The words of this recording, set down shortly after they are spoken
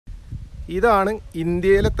ഇതാണ്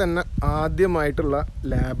ഇന്ത്യയിലെ തന്നെ ആദ്യമായിട്ടുള്ള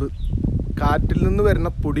ലാബ്. കാറ്റിൽ നിന്ന് വരുന്ന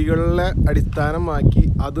പൊടികളെ അടിസ്ഥാനമാക്കി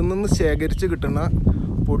അതിൽ നിന്ന് ശേഖരിച്ച് കിട്ടുന്ന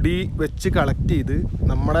പൊടി വെച്ച് കളക്ട് ചെയ്ത്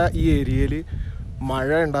നമ്മുടെ ഈ ഏരിയയിൽ മഴ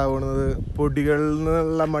ഉണ്ടാവുന്നത്, പൊടികളിൽ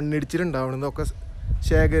നിന്നുള്ള മണ്ണിടിച്ചിലുണ്ടാവുന്നതൊക്കെ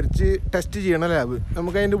ശേഖരിച്ച് ടെസ്റ്റ് ചെയ്യണ ലാബ്.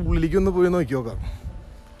 നമുക്ക് അതിൻ്റെ ഉള്ളിലേക്ക് ഒന്ന് പോയി നോക്കി നോക്കാം.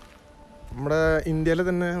 നമ്മുടെ ഇന്ത്യയിലെ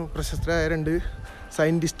തന്നെ പ്രശസ്തരായ 2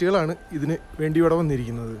 സയൻറ്റിസ്റ്റുകളാണ് ഇതിന് വേണ്ടി ഇവിടെ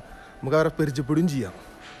വന്നിരിക്കുന്നത്. നമുക്ക് അവരെ പരിചയപ്പെടുകയും ചെയ്യാം.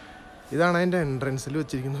 ഇതാണ് അതിൻ്റെ എൻട്രൻസിൽ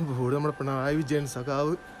വെച്ചിരിക്കുന്ന ബോർഡ്. നമ്മുടെ പിണറായി വിജയൻ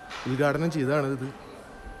സഖാവ് ഉദ്ഘാടനം ചെയ്തതാണ്.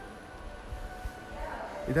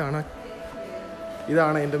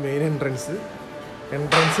 ഇതാണ് അതിൻ്റെ മെയിൻ എൻട്രൻസ്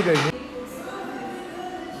കഴിഞ്ഞ്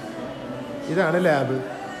ഇതാണ് ലാബ്.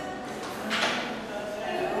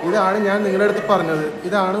 ഇതാണ് ഞാൻ നിങ്ങളുടെ അടുത്ത് പറഞ്ഞത്.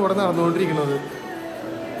 ഇതാണ് ഇവിടെ നടന്നുകൊണ്ടിരിക്കുന്നത്.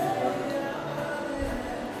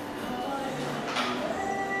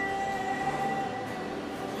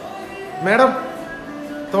 मैडम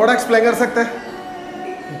थोड़ा एक्सप्लेन कर सकते हैं?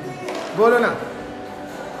 बोलो ना.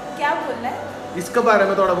 क्या बोलना है? इसके बारे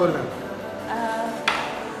में थोड़ा बोलना.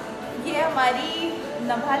 ये हमारी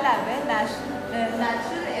NABA लैब है,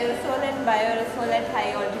 natural aerosol and बायोएरोसोल at high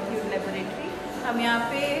altitude laboratory. हम यहाँ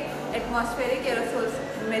पे एटमॉस्फेरिक एरोसोल्स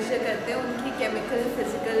मेजर करते हैं, उनकी केमिकल,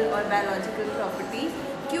 फिजिकल और बायोलॉजिकल प्रॉपर्टीज़.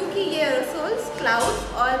 क्योंकि ये एरोसोल्स क्लाउड्स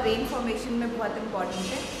और रेन फॉर्मेशन में बहुत इंपॉर्टेंट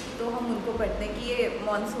है, तो हम उनको पढ़ते हैं कि ये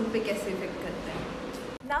मानसून पे कैसे इफेक्ट करते हैं.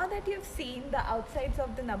 Now that you've seen the outsides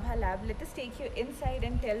of the NABA lab, let us take you inside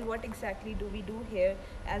and tell what exactly do we do here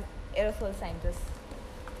as aerosol scientists.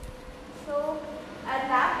 So our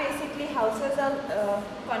lab basically houses a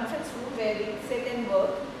conference room where we sit and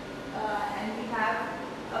work, and we have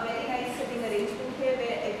a very nice sitting arrangement here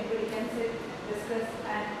where everybody can sit, discuss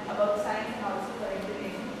about science and also for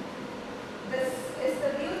entertainment. This is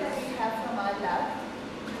the view that we have from our lab,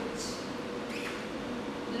 which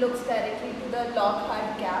looks directly to the Lockhart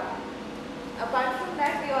Gap. Apart from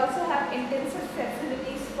that, we also have intensive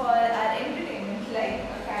facilities for our entertainment, like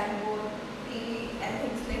a cannonball, TV and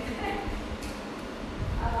things like that.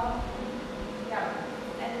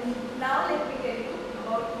 And now let me tell you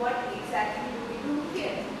about what exactly do we do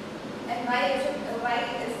here and why is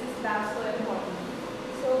this lab so important.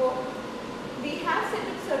 So we have set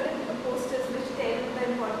up certain posters which tell the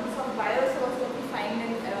importance of bioresources that we find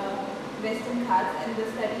in Western Ghats and the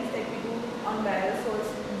studies that we do on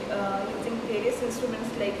bioresources using various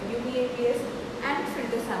instruments like UV-APS and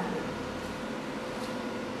filter sampling.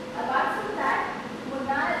 Apart from that,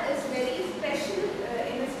 Munnar is very special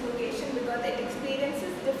in its location because it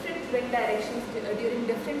experiences different wind directions during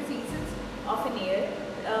different seasons of an year.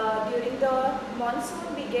 During the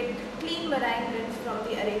monsoon, we get clean marine winds from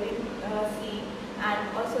the Arabian Sea and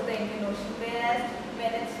also the Indian Ocean, whereas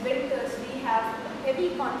when it's winters, we have heavy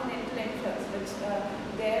continental influx, which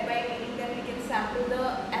thereby meaning that we can sample the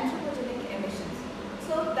anthropogenic emissions.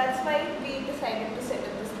 So that's why we decided to set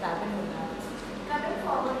up this lab in Munnar. Coming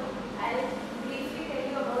forward, I'll briefly tell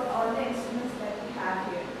you about all the instruments that we have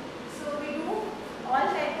here. So we do all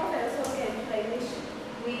type of aerosol characterization,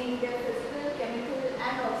 meaning their physical, chemical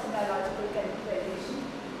and also biological characterization.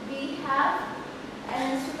 We have an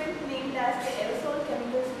instrument named as the Aerosol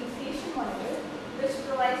Chemical Speciation Monitor, which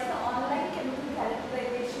provides the online chemical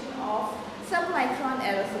characterization of submicron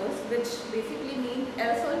aerosols, which basically mean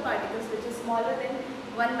aerosol particles which are smaller than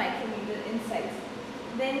 1 micrometer in size.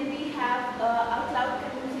 Then we have a cloud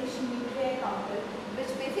condensation nuclei counter,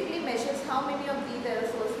 which basically measures how many of these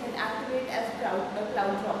aerosols can activate as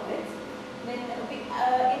cloud droplets. Then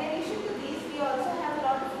in addition to these, we also have a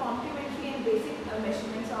lot of complementary and basic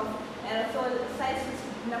measurements of aerosol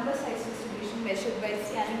number size distribution measured by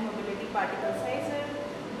scanning mobility particle sizer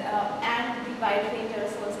and the wide range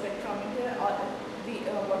aerosol spectrometer, or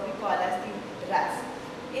what we call as the RAS.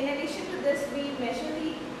 In addition to this, we measure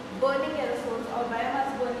the burning aerosols or biomass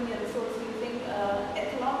burning aerosols using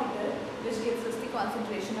ethanometer, which gives us the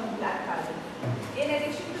concentration of black carbon. In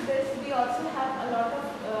addition to this, we also have a lot of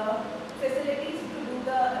facilities to do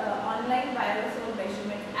the online bioaerosol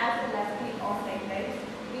measurement as well as the offline types.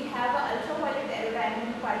 We have an ultraviolet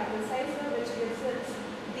aerodynamic particle sizer, which gives us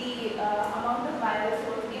the amount of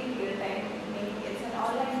bioaerosols in real time, meaning it's an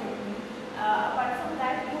online technique. Apart from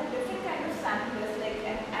that, we have different kinds of samplers like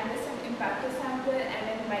an Anderson impactor sampler and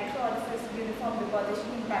a micro-orifice uniform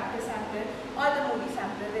deposition impactor sampler, or the Moody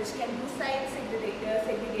sampler, which can do site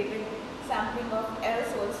segregated sampling of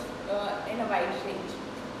aerosols in a wide range.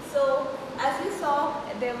 So as you saw,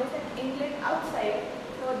 there was an inlet outside,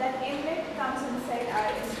 so that inlet comes inside our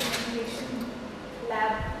instrumentation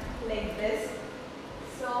lab like this.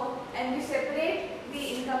 So, and we separate the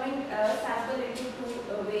incoming sample into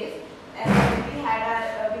 2 ways, and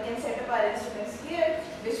we can set up our instruments here,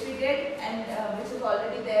 which we did, is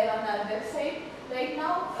already there on our website. Right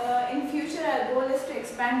now, in future, our goal is to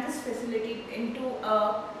expand this facility into a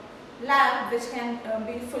lab which can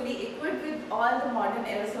be fully equipped with all the modern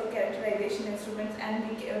aerosol characterization instruments, and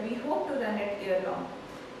we hope to run it year long.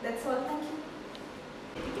 That's all. Thank you.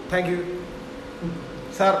 Thank you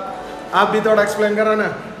sir, आप भी थोड़ा explain कराना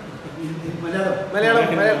मलयालम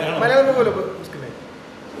मलयालम में बोलो उसके लिए.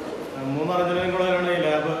 3 engineering ഈ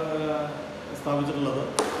lab സ്ഥാപിച്ചിട്ടുള്ളത്.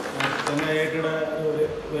 Chennai ഐഐടിയുടെ ഒരു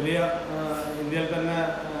വലിയ ഇന്ത്യയിൽ തന്നെ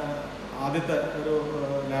ആദ്യത്തെ ഒരു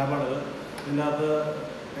ലാബാണിത്. ഇതിൻ്റെ അകത്ത്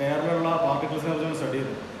എയറിലുള്ള പാർട്ടിക്കിൾസിനെ കുറിച്ചാണ് സ്റ്റഡി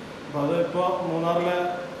ചെയ്തത്. അപ്പോൾ അത് ഇപ്പോൾ മൂന്നാറിലെ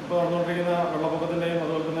ഇപ്പോൾ നടന്നുകൊണ്ടിരിക്കുന്ന വെള്ളപ്പൊക്കത്തിൻ്റെയും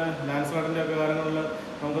അതുപോലെ തന്നെ ലാൻഡ് സ്ലൈഡിൻ്റെ ഒക്കെ കാര്യങ്ങളിൽ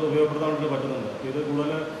നമുക്കത് ഉപയോഗപ്പെടുത്താൻ വേണ്ടി പറ്റുന്നുണ്ട്. ഇത്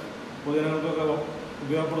കൂടുതൽ പൊതുജനങ്ങൾക്കൊക്കെ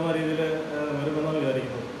ഉപയോഗപ്പെടുന്ന രീതിയിൽ വരുമെന്നാണ്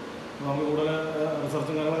വിചാരിക്കുന്നത്. നമുക്ക് കൂടുതൽ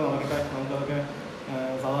റിസർച്ചും കാര്യങ്ങളൊക്കെ നടക്കട്ടെ. നമുക്കതൊക്കെ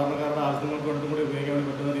സാധാരണക്കാരുടെ ആവശ്യങ്ങൾക്ക് വേണ്ടി കൂടി ഉപയോഗിക്കാൻ വേണ്ടി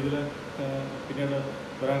പറ്റുന്ന രീതിയിൽ പിന്നീട്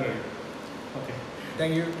വരാൻ കഴിയും. Okay,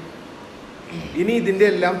 thank you. ഇനി ഇതിൻ്റെ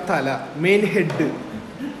എല്ലാം തല, മെയിൻ ഹെഡ്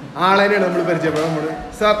ആളെന്നെയാണ് നമ്മൾ പരിചയപ്പെടുന്നത്. നമ്മൾ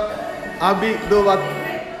sir Abi though Baat.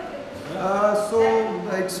 So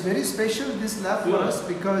it's very special, this lab for us,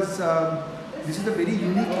 because this is a very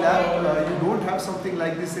unique lab. You don't have something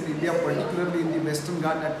like this in India, particularly in the Western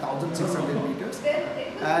Ghats at 1600 meters,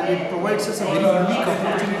 and it provides us a very unique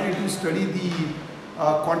opportunity to study the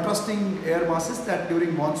contrasting air masses that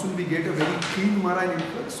during monsoon we get a very clean marine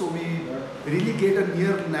influx, so we really get a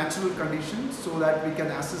near natural condition so that we can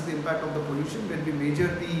assess the impact of the pollution. When we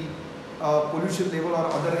measure the pollution level or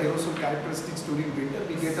other aerosol characteristics during winter,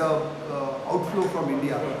 we get a outflow from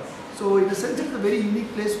India. So in a sense it's a very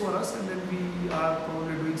unique place for us, and then we are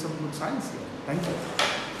probably doing some good science here. Thank you.